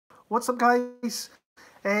What's up, guys?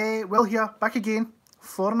 Will here, back again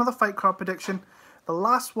for another fight card prediction. The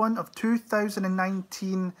last one of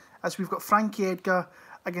 2019, as we've got Frankie Edgar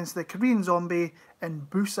against the Korean Zombie in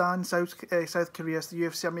Busan, South Korea. It's the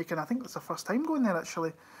UFC are making, I think it's the first time going there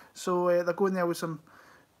actually. So they're going there with some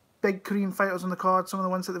big Korean fighters on the card, some of the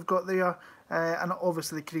ones that they've got there, and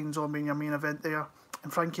obviously the Korean Zombie in your main event there.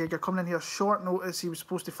 And Frankie Edgar coming in here short notice. He was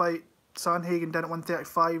supposed to fight Sandhagen down at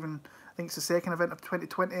 135, and I think it's the second event of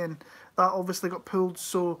 2020, and that obviously got pulled.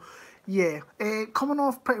 So yeah, coming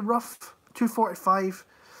off pretty rough, 245.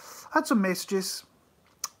 Had some messages,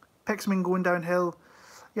 picks been going downhill.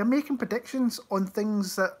 You're making predictions on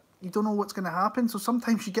things that you don't know what's going to happen, so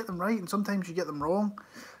sometimes you get them right and sometimes you get them wrong,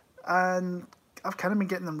 and I've kind of been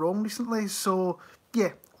getting them wrong recently. So yeah,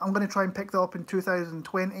 I'm going to try and pick that up in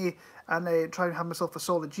 2020 and try and have myself a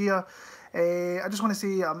solid year. I just want to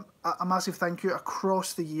say a massive thank you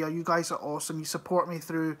across the year. You guys are awesome. You support me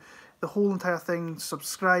through the whole entire thing,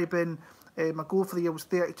 subscribing. My goal for the year was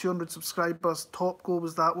 3,200 subscribers. Top goal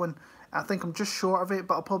was that one. I think I'm just short of it,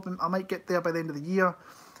 but I might get there by the end of the year.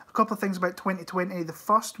 A couple of things about 2020. The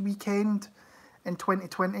first weekend in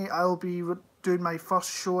 2020, I'll be doing my first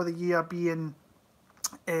show of the year, being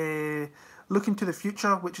looking to the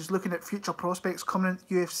future, which is looking at future prospects coming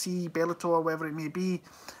in UFC, Bellator, wherever it may be.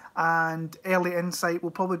 And Early Insight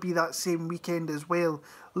will probably be that same weekend as well,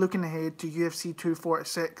 looking ahead to UFC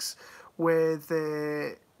 246 with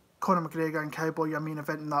Conor McGregor and Cowboy, your main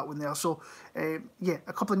event in that one there. So yeah,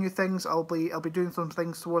 a couple of new things. I'll be doing some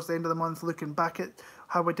things towards the end of the month, looking back at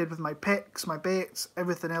how I did with my picks, my bets,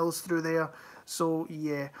 everything else through there. So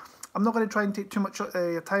yeah, I'm not going to try and take too much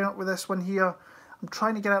time up with this one here. I'm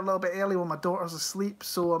trying to get out a little bit early when my daughter's asleep,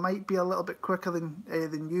 so I might be a little bit quicker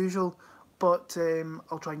than usual. But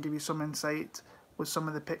I'll try and give you some insight with some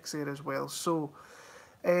of the picks there as well. So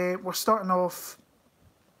we're starting off.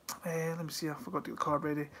 Let me see, I forgot to get the card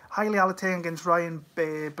ready. Haile Alateng against Ryan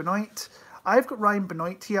Benoit. I've got Ryan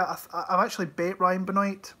Benoit here. I've actually bet Ryan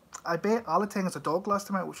Benoit. I bet Alateng as a dog last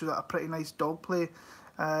time out, which was a pretty nice dog play.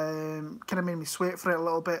 Kind of made me sweat for it a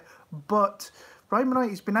little bit. But Ryan Benoit,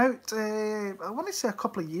 he's been out, I want to say a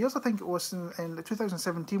couple of years. I think it was in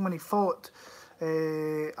 2017 when he fought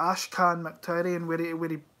Ashkan Moktarian, where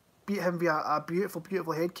he beat him via a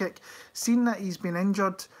beautiful head kick. Seen that he's been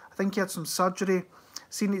injured. I think he had some surgery.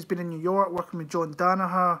 Seen that he's been in New York working with John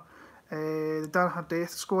Danaher, the Danaher Death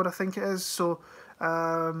Squad, I think it is. So,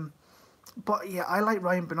 but yeah, I like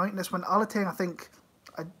Ryan Benoit in this one. Alateng, I think,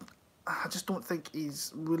 I just don't think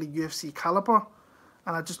he's really UFC caliber,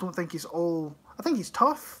 and I just don't think he's all. I think he's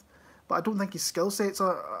tough, but I don't think his skill sets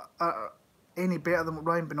are any better than what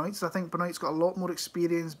Ryan Benoit's. I think Benoit's got a lot more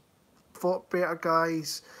experience, fought better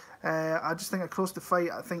guys. I just think across the fight,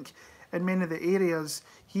 I think in many of the areas,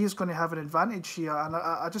 he is going to have an advantage here, and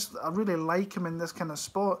I really like him in this kind of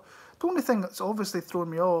spot. The only thing that's obviously thrown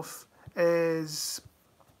me off is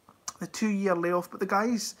the 2-year layoff, but the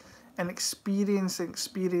guy's an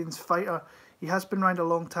experienced fighter. He has been around a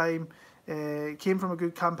long time. Came from a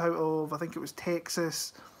good camp out of, I think it was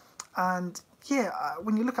Texas, and yeah,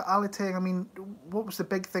 when you look at Alateng, I mean, what was the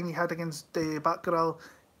big thing he had against Barriault?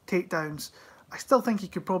 Takedowns. I still think he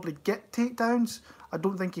could probably get takedowns. I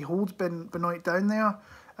don't think he holds Benoit down there.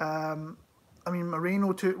 I mean,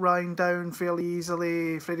 Moreno took Ryan down fairly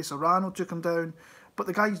easily. Freddy Serrano took him down. But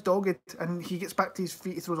the guy's dogged, and he gets back to his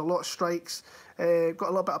feet. He throws a lot of strikes. Got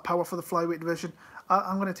a little bit of power for the flyweight division.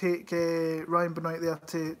 I'm going to take Ryan Benoit there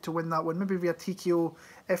to win that one. Maybe via TKO,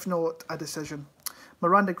 if not a decision.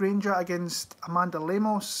 Miranda Granger against Amanda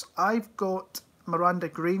Lemos. I've got Miranda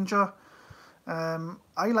Granger.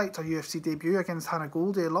 I liked her UFC debut against Hannah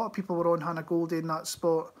Goldie. A lot of people were on Hannah Goldie in that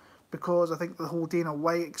spot because I think the whole Dana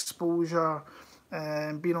White exposure,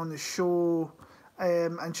 being on the show,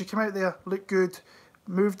 and she came out there, looked good,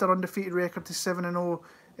 moved her undefeated record to 7-0.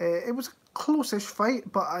 It was a close-ish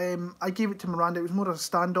fight, but I gave it to Miranda. It was more of a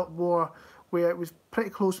stand-up war where it was pretty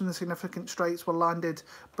close when the significant strikes were landed,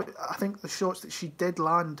 but I think the shots that she did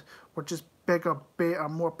land were just bigger, better,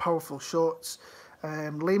 more powerful shots.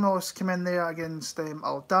 Lemos came in there against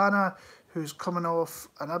Aldana, who's coming off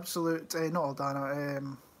an absolute... not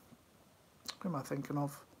Aldana, who am I thinking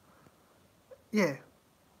of? Yeah,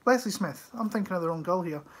 Leslie Smith. I'm thinking of the wrong girl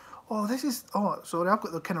here. Oh, this is... Oh, sorry, I've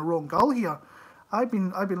got the kind of wrong girl here. I've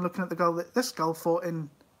been looking at the girl that this girl fought in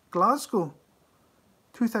Glasgow,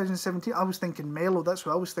 2017. I was thinking Melo, that's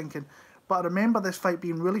what I was thinking. But I remember this fight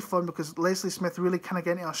being really fun because Leslie Smith really kind of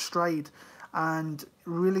got into her stride and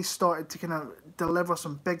really started to kind of deliver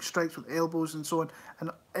some big strikes with elbows and so on.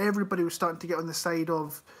 And everybody was starting to get on the side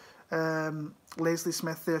of Leslie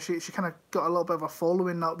Smith there. She kind of got a little bit of a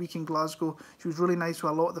following that week in Glasgow. She was really nice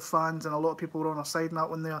with a lot of the fans, and a lot of people were on her side in that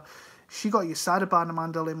one there. She got USADA ban,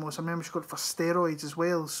 Amanda Lemos. I remember she got it for steroids as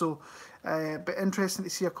well. So, but interesting to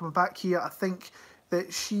see her coming back here. I think that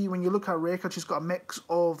when you look at her record, she's got a mix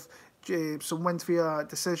of some wins via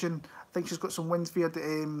decision. I think she's got some wins via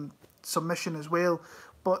submission as well.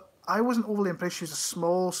 But I wasn't overly impressed. She was a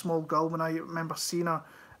small girl when I remember seeing her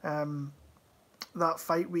that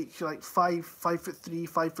fight week. She like 5'3",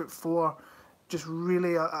 5'4", just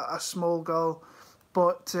really a small girl.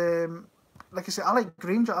 But like I said, I like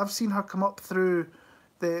Granger. I've seen her come up through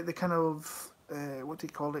the kind of what do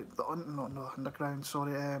you call it? Not underground.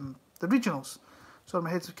 Sorry, the regionals. Sorry,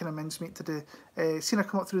 my head's kind of mincemeat today. Seen her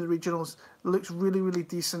come up through the regionals. Looks really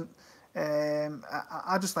decent.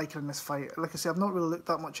 I just like her in this fight. Like I said, I've not really looked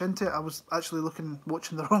that much into it. I was actually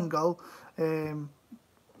watching the wrong girl,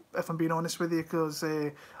 if I'm being honest with you, because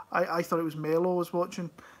I thought it was Melo I was watching,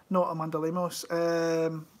 not Amanda Lemos.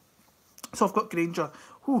 So I've got Granger.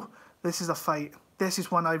 Whew, this is a fight. This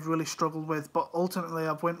is one I've really struggled with, but ultimately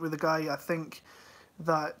I've went with the guy. I think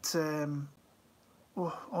that,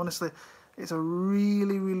 honestly, it's a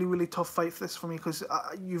really tough fight for this for me, because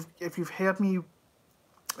if you've heard me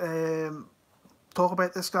talk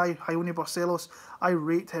about this guy, Hyun Barcelos, I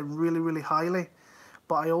rate him really highly,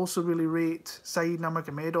 but I also really rate Said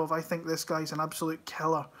Nurmagomedov. I think this guy's an absolute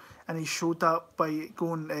killer, and he showed that by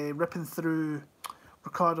going ripping through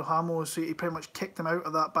Ricardo Ramos. So he pretty much kicked him out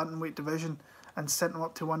of that bantamweight division and sent him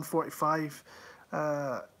up to 145.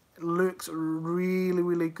 Looks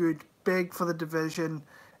really good, big for the division,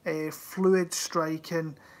 fluid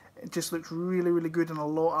striking. It just looks really good in a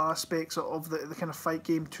lot of aspects of the kind of fight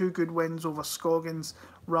game. 2 good wins over Scoggins,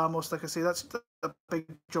 Ramos. Like I say, that's a big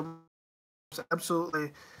jump.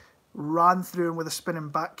 Absolutely ran through him with a spinning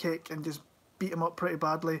back kick and just beat him up pretty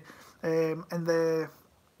badly. And the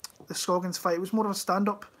Scoggins fight, it was more of a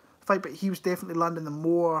stand-up fight, but he was definitely landing the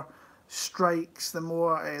more strikes, the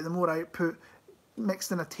more output,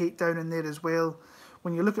 mixed in a takedown in there as well.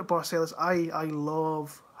 When you look at Barcelos, I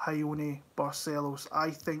love Hyun Barcelos. I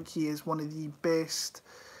think he is one of the best.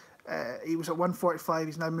 He was at 145,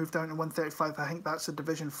 he's now moved down to 135. I think that's a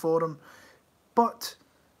division for him. But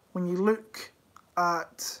when you look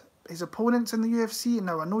at his opponents in the UFC, and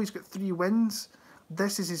now I know he's got 3 wins,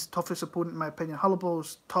 this is his toughest opponent in my opinion.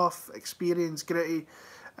 Hullabaloo's tough, experienced, gritty,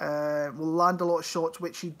 will land a lot of shots,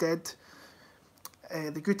 which he did.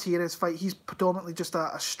 The Gutierrez fight, he's predominantly just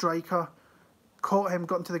a striker. Caught him,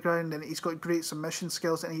 got him to the ground, and he's got great submission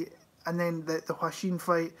skills. And then the Huashin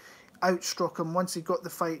fight, outstruck him once he got the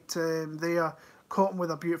fight there, caught him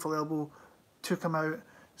with a beautiful elbow, took him out.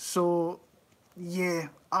 So yeah,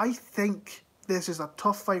 I think this is a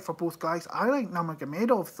tough fight for both guys. I like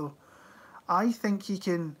Nurmagomedov though. I think he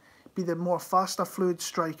can be the more faster, fluid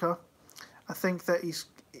striker. I think that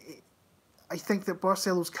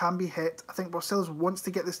Barcelos can be hit. I think Barcelos wants to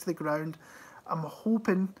get this to the ground. I'm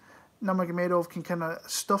hoping Nurmagomedov can kind of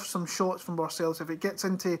stuff some shots from Barcelos. If it gets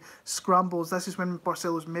into scrambles, this is when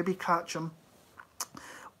Barcelos maybe catch him.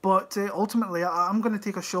 But ultimately, I'm going to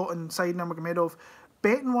take a shot inside Nurmagomedov.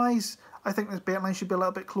 Betting-wise, I think this betting line should be a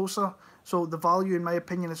little bit closer. So the value, in my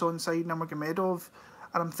opinion, is on side Nurmagomedov.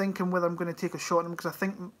 And I'm thinking whether I'm going to take a shot on him, because I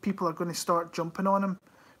think people are going to start jumping on him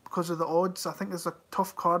because of the odds. I think there's a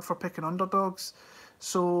tough card for picking underdogs.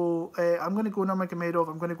 So I'm going to go Nurmagomedov.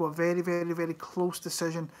 I'm going to go a very close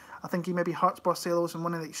decision. I think he maybe hurts Barcelos in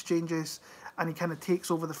one of the exchanges, and he kind of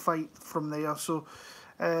takes over the fight from there. So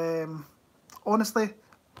honestly,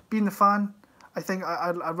 being the fan, I think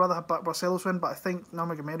I'd rather have Barcelos win, but I think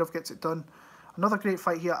Nurmagomedov gets it done. Another great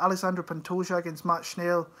fight here, Alexandre Pantoja against Matt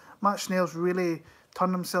Schnell. Matt Schnell's really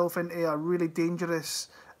turned himself into a really dangerous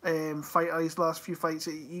fighter his last few fights.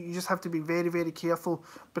 You just have to be very careful,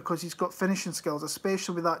 because he's got finishing skills,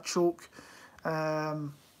 especially with that choke,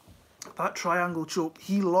 that triangle choke.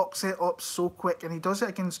 He locks it up so quick, and he does it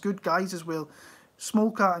against good guys as well.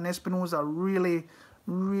 Smolka and Espinosa are really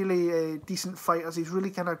decent fighters. He's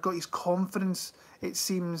really kind of got his confidence, it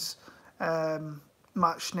seems.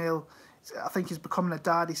 Matt Schnell, I think he's becoming a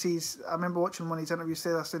dad. He says, I remember watching one of his interviews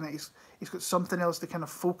saying that he's got something else to kind of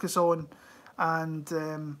focus on,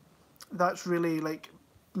 and that's really like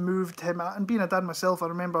moved him. And being a dad myself, I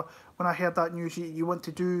remember when I heard that news, you want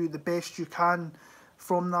to do the best you can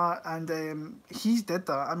from that, and he's did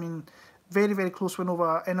that. I mean, very close win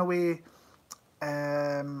over Inoue,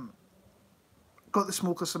 got the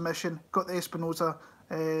Smoker submission, got the Espinosa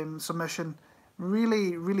submission.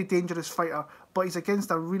 Really dangerous fighter, but he's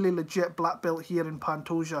against a really legit black belt here in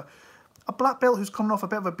Pantoja. A black belt who's coming off a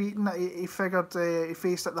bit of a beating that he figured he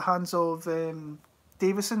faced at the hands of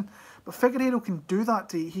Davison. But Figueiredo can do that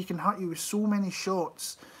to you. He can hurt you with so many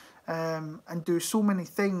shots and do so many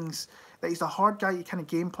things that he's a hard guy to kind of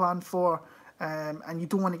game plan for. And you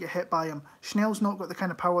don't want to get hit by him. Schnell's not got the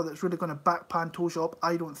kind of power that's really going to back Pantoja up,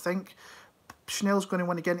 I don't think. Schnell's going to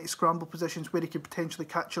want to get into scramble positions where he could potentially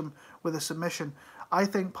catch him with a submission. I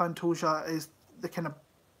think Pantoja is the kind of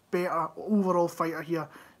better overall fighter here.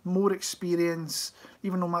 More experience,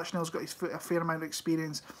 even though Matt Schnell's got a fair amount of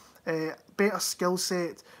experience. Better skill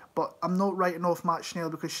set, but I'm not writing off Matt Schnell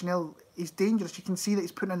because Schnell, he's dangerous. You can see that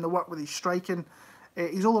he's putting in the work with his striking.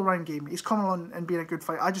 He's all around game. He's coming on and being a good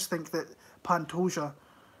fighter. I just think that Pantoja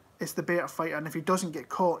is the better fighter, and if he doesn't get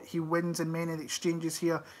caught, he wins in many of the exchanges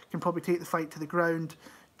here. Can probably take the fight to the ground.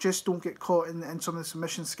 Just don't get caught in some of the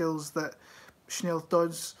submission skills that Schnell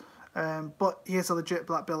does. But he is a legit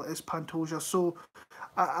black belt, is Pantoja. So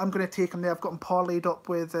I'm going to take him there. I've got him parlayed up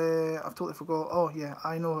with, I've totally forgot. Oh yeah,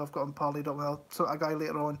 I know I've got him parlayed up with. I'll sort a guy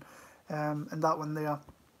later on, and that one there.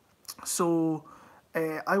 So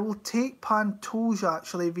I will take Pantoja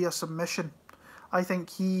actually via submission. I think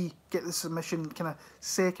he get the submission kind of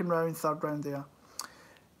second round, third round there.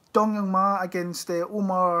 Dong Young Ma against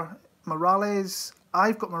Omar Morales.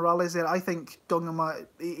 I've got Morales there. I think Dong Young Ma,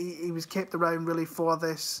 he was kept around really for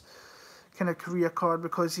this kind of career card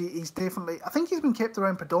because he's definitely, I think he's been kept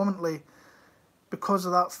around predominantly because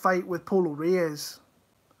of that fight with Polo Reyes.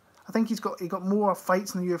 I think he got more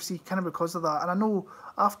fights in the UFC kind of because of that. And I know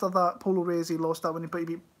after that Polo Reyes, he lost that when he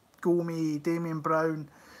beat Gomi, Damian Brown.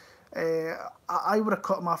 I would have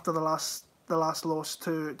cut him after the last loss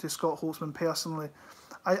to Scott Holtzman personally.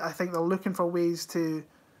 I think they're looking for ways to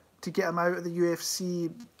get him out of the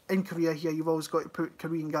UFC. In Korea here, you've always got to put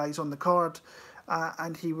Korean guys on the card,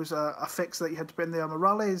 and he was a fix that you had to put in there.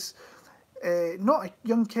 Morales, not a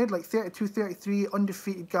young kid, like 32, 33,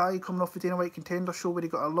 undefeated guy coming off the Dana White Contender Show where he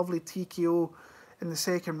got a lovely TKO in the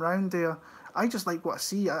second round there. I just like what I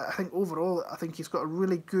see. I think overall, I think he's got a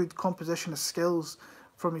really good composition of skills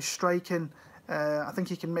from his striking. I think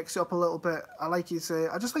he can mix it up a little bit. I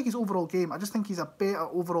just like his overall game. I just think he's a better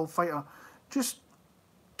overall fighter. Just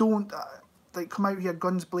don't like come out here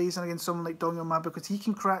guns blazing against someone like Dong Young Ma because he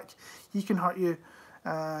can crack, he can hurt you.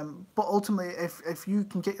 But ultimately, if you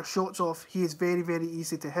can get your shots off, he is very, very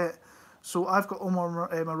easy to hit. So I've got Omar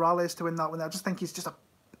Morales to win that one. I just think he's just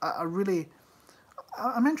a really...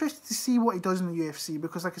 I'm interested to see what he does in the UFC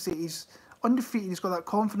because, like I say, he's undefeated. He's got that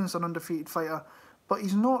confidence of an undefeated fighter. But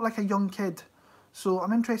he's not like a young kid. So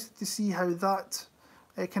I'm interested to see how that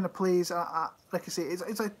kind of plays. Like I say,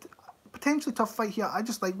 it's a potentially tough fight here. I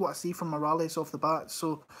just like what I see from Morales off the bat.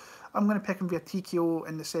 So I'm going to pick him via TKO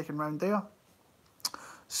in the second round there.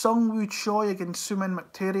 Seung Woo Choi against Suman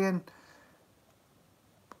Moktarian.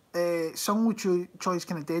 Seung Woo Choi is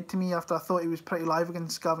kind of dead to me after I thought he was pretty live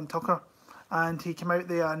against Gavin Tucker. And he came out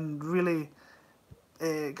there and really...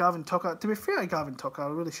 Gavin Tucker, to be fair to Gavin Tucker, I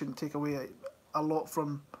really shouldn't take away a lot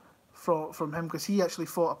from him because he actually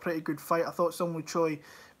fought a pretty good fight. I thought Seung Woo Choi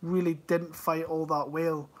really didn't fight all that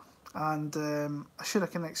well, and I should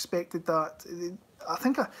have kind of expected that. I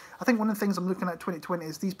think one of the things I'm looking at 2020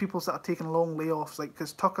 is these people that are taking long layoffs, like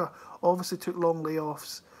because Tucker obviously took long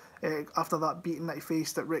layoffs after that beating that he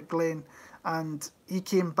faced at Rick Glenn, and he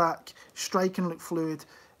came back, striking looked fluid.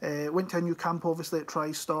 Went to a new camp obviously at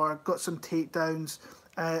TriStar, got some takedowns,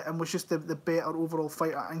 and was just the better overall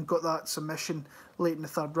fighter and got that submission late in the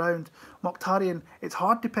third round. Moktarian, it's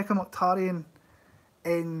hard to pick a Moktarian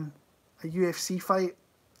in a UFC fight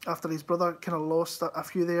after his brother kind of lost a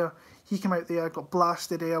few there. He came out there, got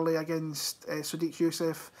blasted early against Sadiq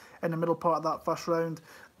Youssef in the middle part of that first round.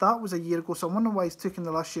 That was a year ago, so I'm wondering why he's taken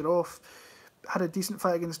the last year off. Had a decent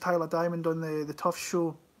fight against Tyler Diamond on the Tough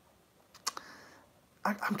Show.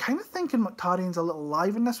 I'm kind of thinking Moktarian's a little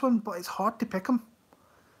live in this one, but it's hard to pick him.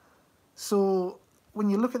 So when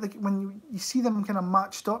you look at when you see them kind of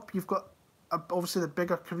matched up, you've got obviously the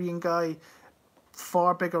bigger Korean guy,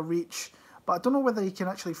 far bigger reach, but I don't know whether he can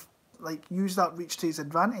actually like use that reach to his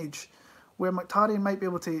advantage. Where Moktarian might be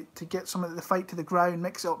able to get some of the fight to the ground,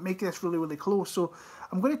 mix it up, make this really, really close. So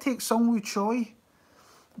I'm going to take Seung Woo Choi,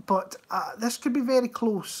 but this could be very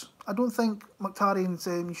close. I don't think Moktarian's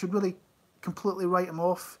you should really completely write him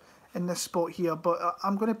off in this spot here, but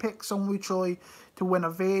I'm going to pick Seung Woo Choi to win a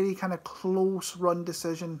very kind of close run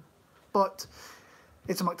decision, but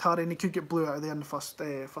it's a Moktarian. He could get blew out of there in the first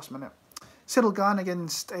minute. Ciryl Gane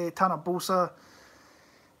against Tanner Boser.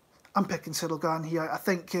 I'm picking Ciryl Gane here. I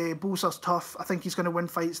think Boser's tough. I think he's going to win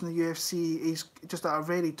fights in the UFC. He's just a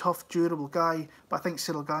very tough, durable guy, but I think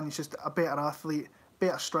Ciryl Gane is just a better athlete,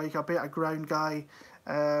 better striker, better ground guy.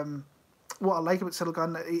 what I like about Ciryl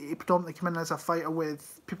Gane. He predominantly came in as a fighter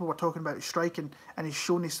with people were talking about his striking, and he's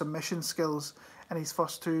shown his submission skills in his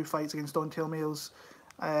first 2 fights against Don Males,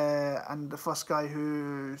 and the first guy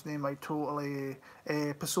whose name I totally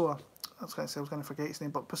Pessoa. I was going to forget his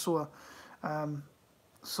name, but Pessoa.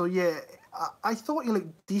 So yeah, I thought he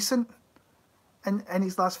looked decent in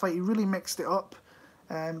his last fight. He really mixed it up.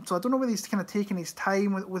 So I don't know whether he's kind of taking his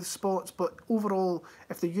time with spots, but overall,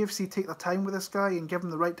 if the UFC take their time with this guy and give him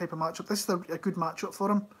the right type of matchup, this is a good matchup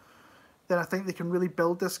for him, then I think they can really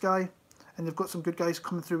build this guy. And they've got some good guys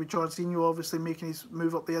coming through with Jourdain, obviously making his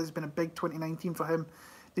move up there. It's been a big 2019 for him.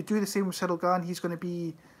 They do the same with Ciryl Gane. He's going to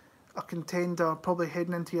be a contender probably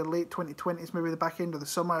heading into your late 2020s, maybe the back end of the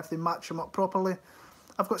summer if they match him up properly.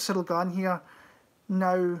 I've got Ciryl Gane here.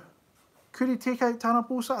 Now, could he take out Tanner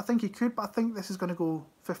Boser? I think he could, but I think this is going to go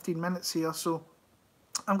 15 minutes here, so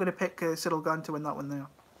I'm going to pick Ciryl Gane to win that one there.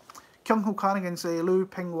 Kyung Ho Kang against Liu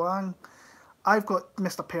Pingyuan. I've got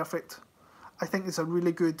Mr. Perfect. I think it's a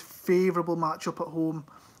really good, favourable matchup at home.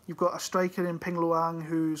 You've got a striker in Pingyuan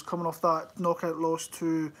who's coming off that knockout loss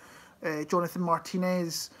to Jonathan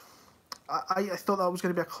Martinez. I thought that was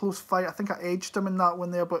going to be a close fight. I think I edged him in that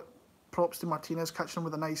one there, but props to Martinez catching him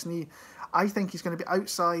with a nice knee. I think he's going to be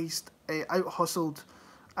outsized, out-hustled,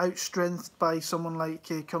 out-strengthed by someone like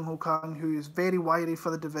Kyung Ho Kang, who is very wiry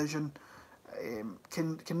for the division,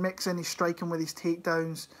 can mix in his striking with his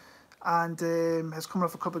takedowns, and has come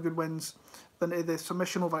off a couple of good wins. The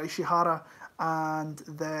submission over Ishihara, and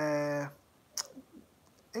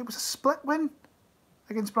it was a split win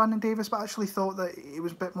against Brandon Davis, but I actually thought that it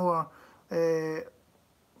was a bit more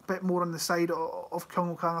on the side of Kyung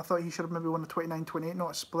Ho Kang. I thought he should have maybe won a 29-28,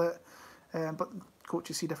 not a split. But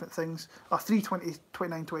coaches see different things.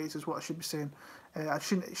 29-28 is what I should be saying. It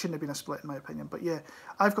shouldn't have been a split in my opinion. But yeah,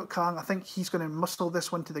 I've got Kang. I think he's going to muscle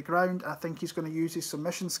this one to the ground. I think he's going to use his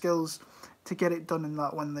submission skills to get it done in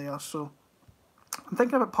that one there. So I'm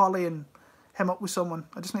thinking about parlaying him up with someone.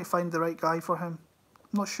 I just need to find the right guy for him.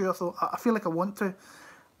 I'm not sure though. I feel like I want to.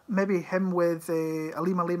 Maybe him with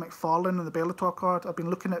Alima Lee McFarlane on the Bellator card. I've been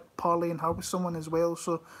looking at parlaying her with someone as well.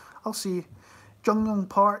 So I'll see. Yong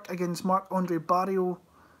Park against Marc-Andre Barriault.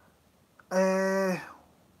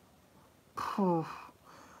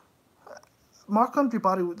 Marc-Andre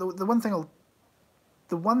Barriault.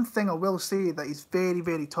 The one thing I will say that he's very,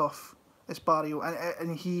 very tough is Barriault,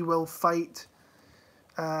 and he will fight.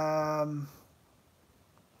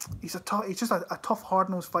 He's just a tough,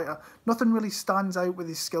 hard-nosed fighter. Nothing really stands out with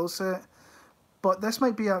his skill set, but this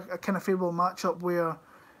might be a kind of favourable matchup where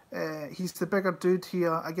he's the bigger dude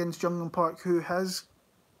here against Yong Park, who has,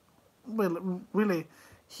 well, really,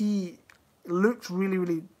 he looks really,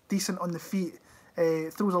 really decent on the feet.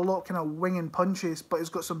 Throws a lot of kind of winging punches, but he's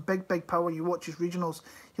got some big, big power. You watch his regionals,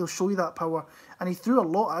 he'll show you that power. And he threw a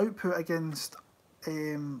lot of output against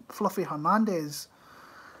Fluffy Hernandez.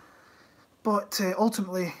 But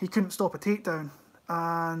ultimately, he couldn't stop a takedown.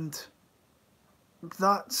 And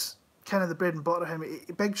that's kind of the bread and butter of him.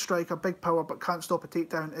 Big striker, big power, but can't stop a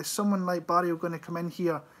takedown. Is someone like Barriault going to come in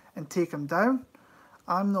here and take him down?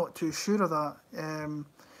 I'm not too sure of that.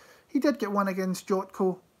 He did get one against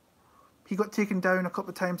Jotko. He got taken down a couple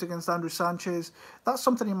of times against Andrew Sanchez. That's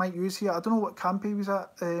something he might use here. I don't know what camp he was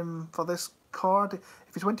at for this card.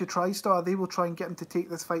 If he's went to TriStar, they will try and get him to take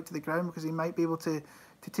this fight to the ground, because he might be able to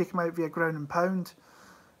take him out via ground and pound.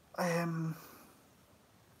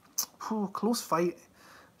 Close fight.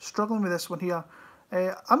 Struggling with this one here.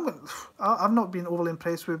 I've not been overly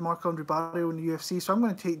impressed with Marc-Andre Barriault in the UFC, so I'm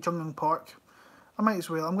going to take Jung Park. I might as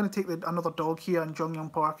well. I'm going to take another dog here in Jung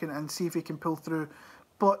Park and see if he can pull through.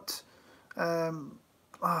 But,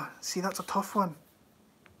 see, that's a tough one.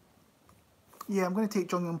 Yeah, I'm going to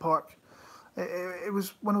take Jung Park. It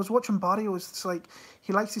was, when I was watching Barriault, it's like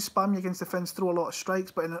he likes to spam you against the fence, throw a lot of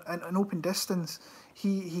strikes, but in an open distance,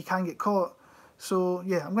 he can get caught. So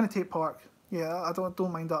yeah, I'm going to take Park. Yeah, I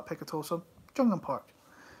don't mind that pick at all. So Jung Park.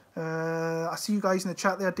 I see you guys in the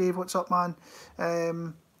chat there, Dave. What's up, man?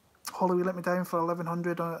 Holloway let me down for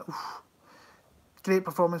 1100. Great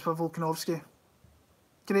performance by Volkanovski.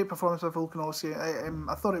 Great performance by Volkanovski.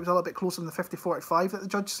 I thought it was a little bit closer than the 50-45 that the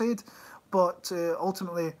judge said, but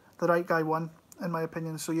ultimately the right guy won, in my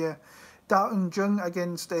opinion. So yeah, Daeun Jung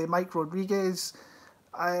against Mike Rodriguez.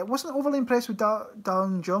 I wasn't overly impressed with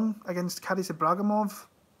Daeun Jung against Karis Ibragimov.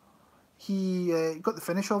 He got the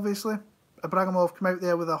finish, obviously. Ibragimov came out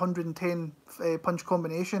there with a 110 punch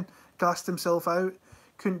combination, gassed himself out,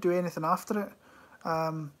 couldn't do anything after it.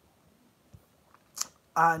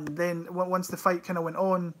 And then once the fight kind of went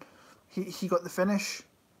on, he got the finish.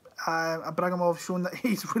 Ibragimov shown that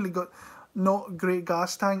he's really got not great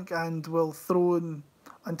gas tank and will throw in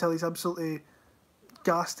until he's absolutely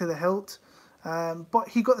gassed to the hilt. But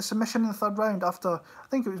he got the submission in the third round after, I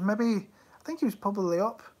think he was probably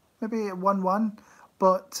up, maybe 1-1.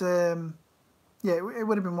 But yeah, it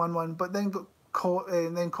would have been 1-1. But then got caught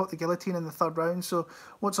and then caught the guillotine in the third round. So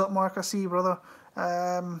what's up, Marc? I see you, brother.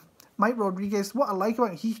 Mike Rodriguez, what I like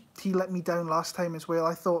about him, he let me down last time as well.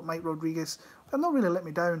 I thought Mike Rodriguez, well, not really let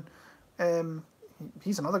me down.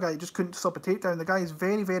 He's another guy who just couldn't stop a takedown. The guy is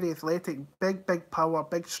very, very athletic, big power,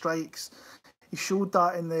 big strikes. He showed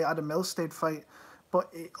that in the Adam Milstead fight, but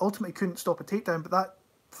he ultimately couldn't stop a takedown. But that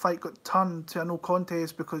fight got turned to a no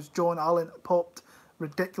contest because John Allen popped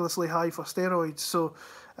ridiculously high for steroids. So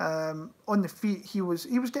on the feet, he was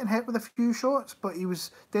getting hit with a few shots, but he was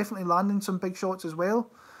definitely landing some big shots as well.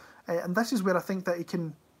 And this is where I think that he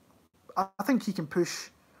can push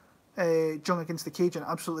Jung against the cage and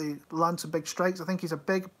absolutely land some big strikes. I think he's a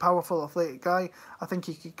big, powerful, athletic guy. I think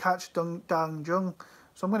he could catch Jung.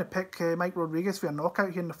 So I'm going to pick Mike Rodriguez for a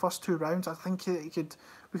knockout here in the first 2 rounds. I think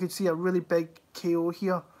we could see a really big KO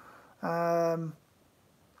here. And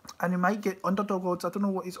he might get underdog odds. I don't know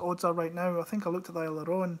what his odds are right now. I think I looked at that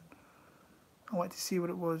earlier on. I wanted to see what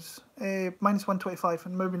it was. Minus 125,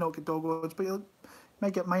 and maybe not get dog odds, but he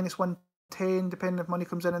might get minus 110, depending if money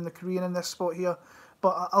comes in the Korean in this spot here.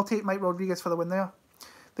 But I'll take Mike Rodriguez for the win there.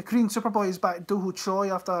 The Korean Superboy is back at Dooho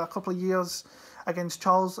Choi after a couple of years against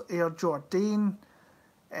Charles Jourdain.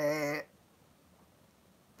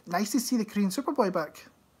 Nice to see the Korean Superboy back.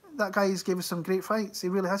 That guy has gave us some great fights. He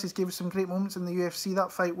really has. He's gave us some great moments in the UFC.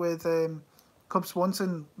 That fight with Cub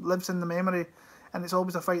Swanson lives in the memory, and it's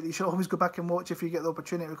always a fight that you should always go back and watch if you get the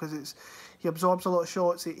opportunity, because he absorbs a lot of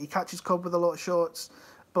shots. He catches Cub with a lot of shots,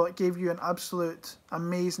 but it gave you an absolute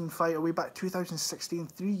amazing fight way back 2016,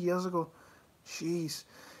 3 years ago. Jeez.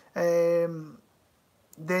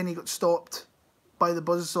 Then he got stopped by the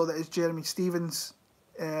buzzsaw that is Jeremy Stephens.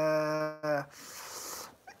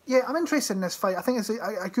 Yeah, I'm interested in this fight. I think it's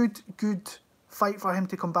a good fight for him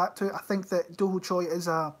to come back to. I think that Dooho Choi is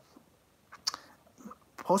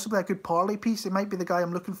possibly a good parlay piece. It might be the guy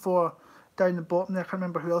I'm looking for down the bottom there. I can't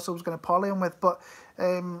remember who else I was going to parlay him with, but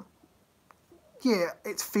yeah,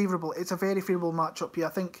 it's favourable. It's a very favourable matchup here. I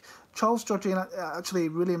think Charles Jourdain actually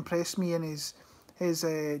really impressed me in his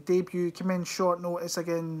debut. Came in short notice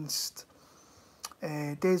against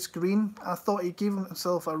Des Green. I thought he gave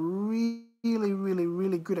himself a really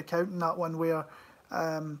good account in that one, where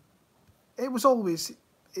he was always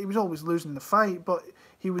losing the fight, but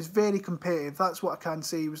he was very competitive. That's what I can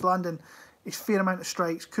say. He was landing his fair amount of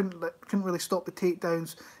strikes, couldn't really stop the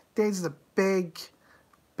takedowns. Des is a big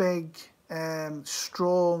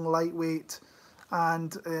strong lightweight,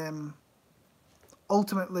 and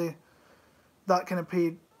ultimately that kind of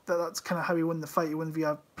paid. That's kind of how he won the fight. He won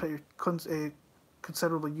via pretty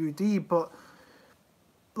considerable UD, but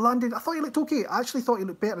landed. I thought he looked okay. I actually thought he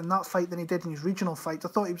looked better in that fight than he did in his regional fights. I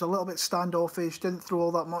thought he was a little bit standoffish, didn't throw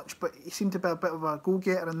all that much, but he seemed to be a bit of a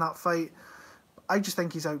go-getter in that fight. I just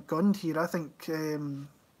think he's outgunned here. I think the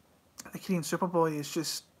Korean Superboy is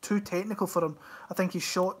just too technical for him. I think his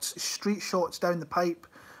straight shots down the pipe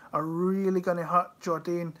are really going to hurt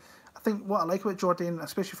Jourdain. I think what I like about Jourdain,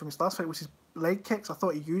 especially from his last fight, was his leg kicks. I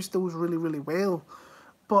thought he used those really well.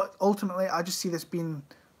 But ultimately, I just see this being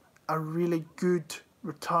a really good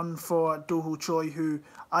return for Dooho Choi, who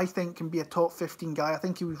I think can be a top 15 guy. I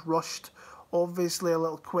think he was rushed, obviously a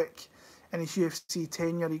little quick in his UFC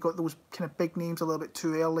tenure. He got those kind of big names a little bit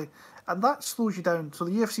too early, and that slows you down. So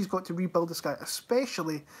the UFC's got to rebuild this guy,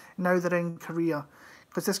 especially now they're in Korea,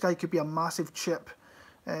 because this guy could be a massive chip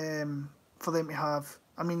for them to have.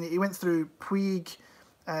 I mean, he went through Puig,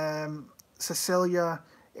 Sicilia.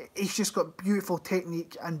 He's just got beautiful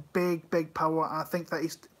technique and big power, and I think that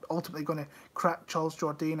he's ultimately going to crack Charles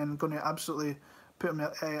Jourdain and going to absolutely put him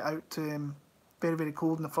out very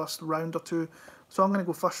cold in the first round or two. So I'm going to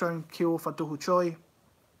go first round KO for Dooho Choi.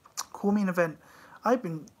 Co-main event. I've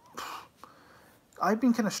been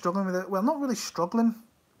kind of struggling with it. Well, not really struggling.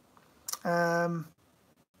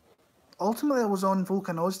 Ultimately, I was on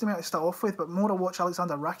Volkan Oezdemir to start off with, but more I watch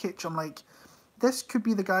Aleksandar Rakic, I'm like, this could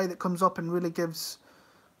be the guy that comes up and really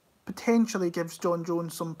potentially gives John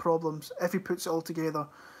Jones some problems if he puts it all together.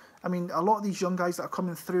 I mean, a lot of these young guys that are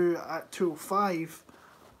coming through at 205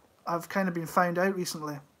 have kind of been found out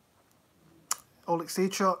recently.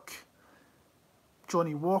 Aleksandar,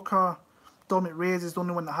 Johnny Walker, Dominic Reyes is the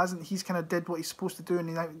only one that hasn't. He's kind of did what he's supposed to do,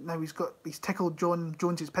 and now he's tickled John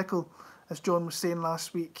Jones's pickle, as John was saying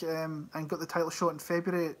last week, and got the title shot in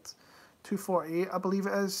February at 248, I believe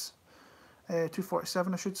it is.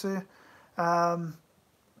 247, I should say.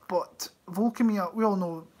 But Volkan, we all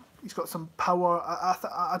know He's got some power.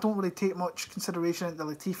 I don't really take much consideration at the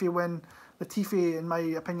Latifi win. Latifi, in my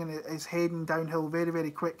opinion, is heading downhill very,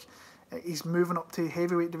 very quick. He's moving up to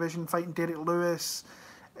heavyweight division, fighting Derek Lewis.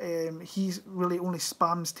 He's really only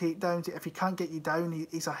spams takedowns. If he can't get you down,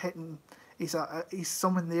 he's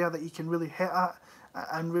someone there that you can really hit at,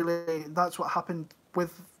 and really that's what happened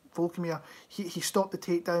with Volkan. He stopped the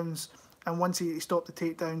takedowns, and once he stopped the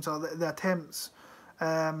takedowns or the attempts,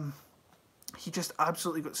 he just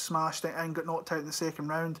absolutely got smashed and got knocked out in the second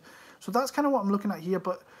round. So that's kind of what I'm looking at here.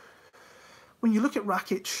 But when you look at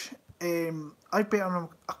Rakic, I've bet on him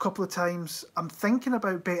a couple of times. I'm thinking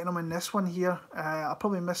about betting him in this one here. I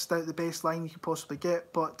probably missed out the best line you could possibly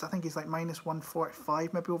get, but I think he's like minus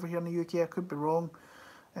 145 maybe over here in the UK. I could be wrong.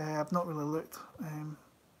 I've not really looked.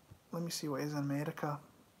 Let me see what it is in America.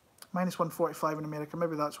 Minus 145 in America.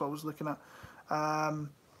 Maybe that's what I was looking at.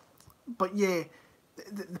 But yeah,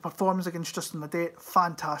 the performance against Justin Ledet,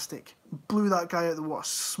 fantastic. Blew that guy out of the water,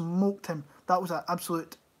 smoked him. That was an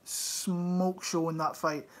absolute smoke show in that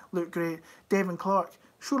fight. Looked great. Devin Clark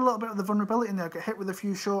showed a little bit of the vulnerability in there, got hit with a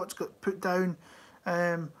few shots, got put down,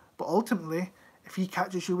 but ultimately if he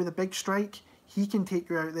catches you with a big strike, he can take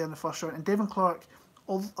you out there in the first round. And Devin Clark,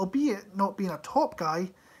 albeit not being a top guy,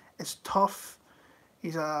 is tough.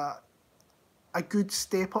 He's a good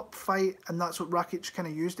step up fight, and that's what Rakic kind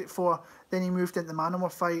of used it for. Then he moved into the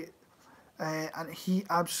Manama fight, and he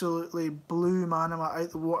absolutely blew Manama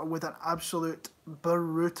out the water with an absolute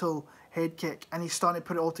brutal head kick, and he's starting to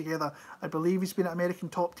put it all together. I believe he's been at American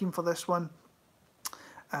Top Team for this one,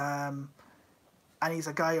 and he's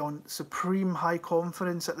a guy on supreme high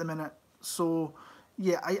confidence at the minute. So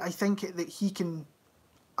yeah, I think that he can.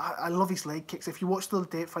 I love his leg kicks. If you watch the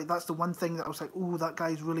Ledet fight, that's the one thing that I was like, oh, that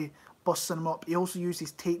guy's really busting him up. He also used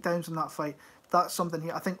his takedowns in that fight. That's something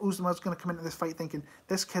here. I think Oezdemir's going to come into this fight thinking,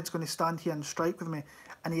 this kid's going to stand here and strike with me.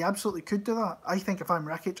 And he absolutely could do that. I think if I'm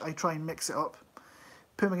Rakic, I try and mix it up.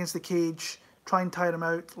 Put him against the cage, try and tire him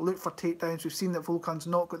out, look for takedowns. We've seen that Volkan's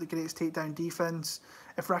not got the greatest takedown defense.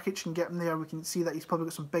 If Rakic can get him there, we can see that he's probably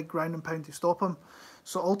got some big ground and pound to stop him.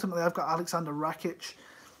 So ultimately, I've got Aleksandar Rakic.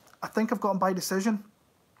 I think I've got him by decision.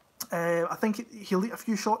 I think he'll eat a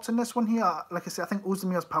few shots in this one here. Like I said, I think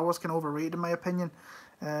Oezdemir's power's kind of overrated in my opinion,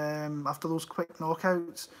 after those quick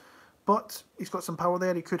knockouts. But he's got some power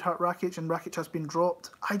there. He could hurt Rakic, and Rakic has been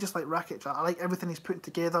dropped. I just like Rakic. I like everything he's putting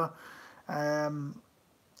together. And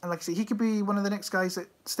like I say, he could be one of the next guys that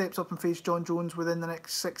steps up and face Jon Jones within the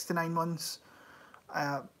next 6 to 9 months.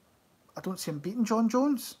 I don't see him beating Jon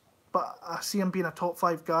Jones, but I see him being a top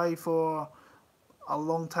 5 guy for a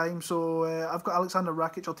long time. So I've got Aleksandar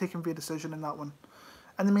Rakic. I'll take him via decision in that one.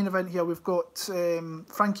 In the main event here, we've got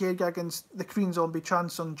Frankie Edgar against the Korean Zombie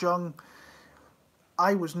Chansung Jung.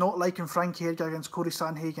 I was not liking Frankie Edgar against Corey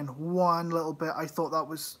Sandhagen one little bit. I thought that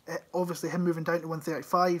was obviously him moving down to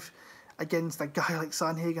 135 against a guy like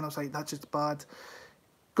Sandhagen. I was like, that's just bad.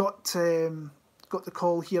 Got the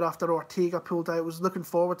call here after Ortega pulled out. I was looking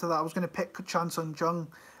forward to that. I was going to pick Chansung Jung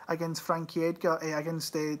against Frankie Edgar,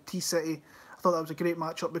 against T-City. I thought that was a great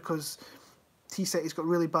matchup because T-City's got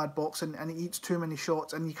really bad boxing and he eats too many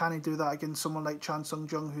shots, and you can't do that against someone like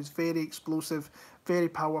Chansung Jung, who's very explosive, very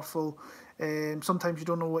powerful. Sometimes you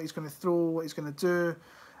don't know what he's going to throw, what he's going to do.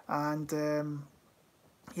 And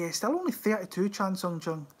yeah, still only 32, Chansung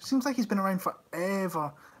Jung. Seems like he's been around forever.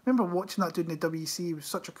 I remember watching that dude in the WEC. He was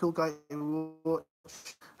such a cool guy to watch.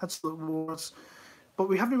 Had some wars. But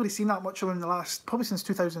we haven't really seen that much of him in the last, probably since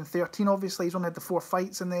 2013, obviously. He's only had the 4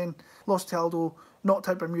 fights and then lost to Aldo, knocked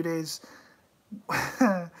out Bermudez.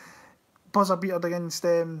 Buzzer beater against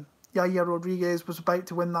Yair Rodriguez, was about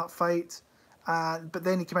to win that fight. But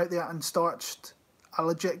then he came out there and starched a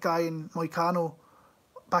legit guy in Moicano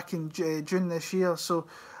back in June this year. So,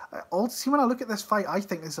 see, when I look at this fight, I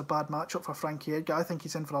think this is a bad matchup for Frankie Edgar. I think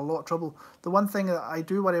he's in for a lot of trouble. The one thing that I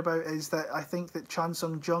do worry about is that I think that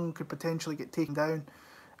Chansung Jung could potentially get taken down.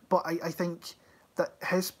 But I think that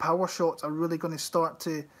his power shots are really going to start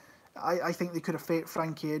to... I think they could affect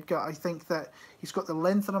Frankie Edgar. I think that he's got the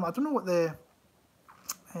length on him. I don't know what the...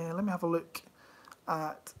 let me have a look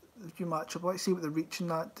at the few matchup. Let's see what the reach in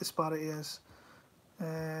that disparity is.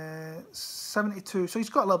 72. So he's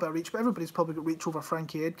got a little bit of reach, but everybody's probably got reach over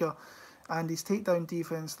Frankie Edgar. And his takedown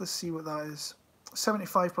defense, let's see what that is.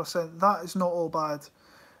 75%. That is not all bad.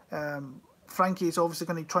 Frankie is obviously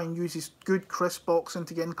going to try and use his good crisp boxing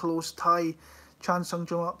to get in close, tie Chansung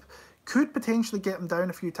Jung up. Could potentially get him down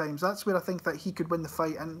a few times. That's where I think that he could win the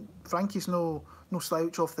fight. And Frankie's no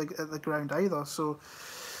slouch off the ground either. So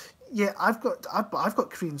yeah, I've got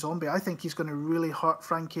Korean Zombie. I think he's going to really hurt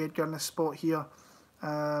Frankie Edgar in this spot here.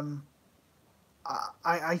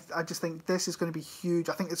 I just think this is going to be huge.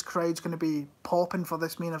 I think this crowd's going to be popping for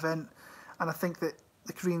this main event, and I think that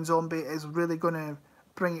the Korean Zombie is really going to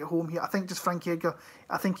bring it home here. I think just Frankie Edgar,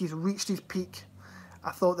 I think he's reached his peak.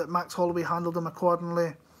 I thought that Max Holloway handled him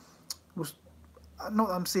accordingly. Was not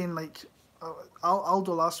that I'm saying like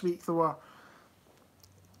Aldo last week, they were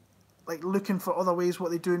like looking for other ways what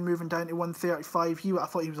they're doing, moving down to 135. I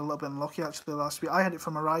thought he was a little bit unlucky actually last week. I had it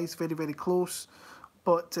from Arise, very very close,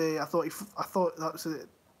 but I thought that was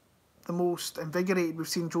the most invigorated we've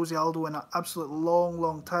seen Jose Aldo in an absolute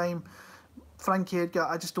long time. Frankie Edgar,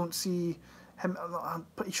 I just don't see him.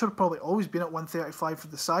 He should have probably always been at 135 for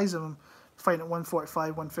the size of him, fighting at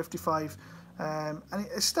 145, 155, and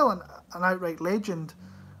it's still an outright legend.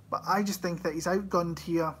 But I just think that he's outgunned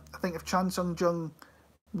here. I think if Chan Sung Jung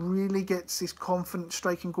really gets his confident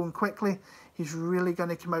striking going quickly, he's really going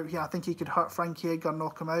to come out here. I think he could hurt Frankie Edgar,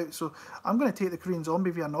 knock him out. So I'm going to take the Korean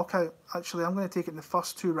Zombie via knockout. Actually, I'm going to take it in the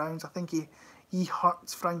first 2 rounds. I think he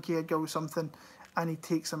hurts Frankie Edgar with something and he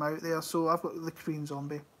takes him out there. So I've got the Korean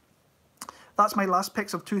Zombie. That's my last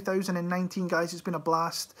picks of 2019, guys. It's been a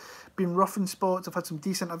blast. Been rough in spots. I've had some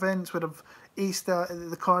decent events where I've aced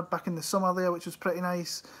the card back in the summer there, which was pretty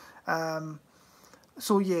nice.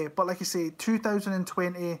 So yeah, but like I say,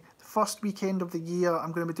 2020, the first weekend of the year,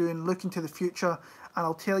 I'm going to be doing Looking to the Future, and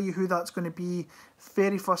I'll tell you who that's going to be.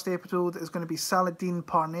 Very first episode is going to be Saladin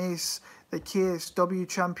Parnasse, the KSW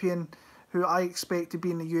champion, who I expect to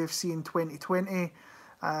be in the UFC in 2020.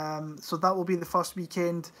 So that will be the first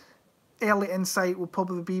weekend. Early insight will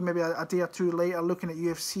probably be maybe a day or 2 later, looking at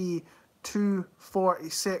UFC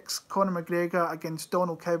 246, Conor McGregor against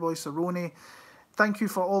Donald Cowboy Cerrone. Thank you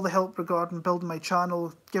for all the help regarding building my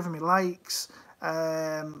channel, giving me likes,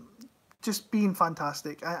 just being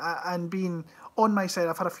fantastic and being on my side.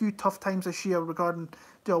 I've had a few tough times this year regarding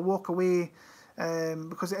do I walk away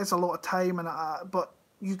because it is a lot of time, but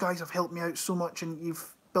you guys have helped me out so much and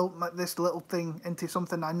you've built this little thing into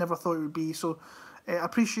something I never thought it would be. So I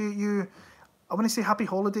appreciate you. I want to say happy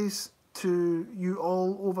holidays to you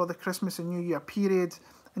all over the Christmas and New Year period.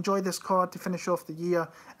 Enjoy this card to finish off the year,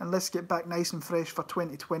 and let's get back nice and fresh for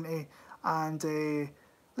 2020, and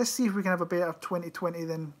let's see if we can have a better 2020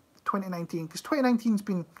 than 2019, because 2019's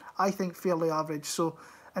been, I think, fairly average. So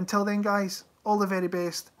until then, guys, all the very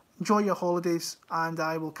best. Enjoy your holidays, and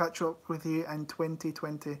I will catch up with you in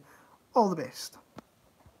 2020. All the best.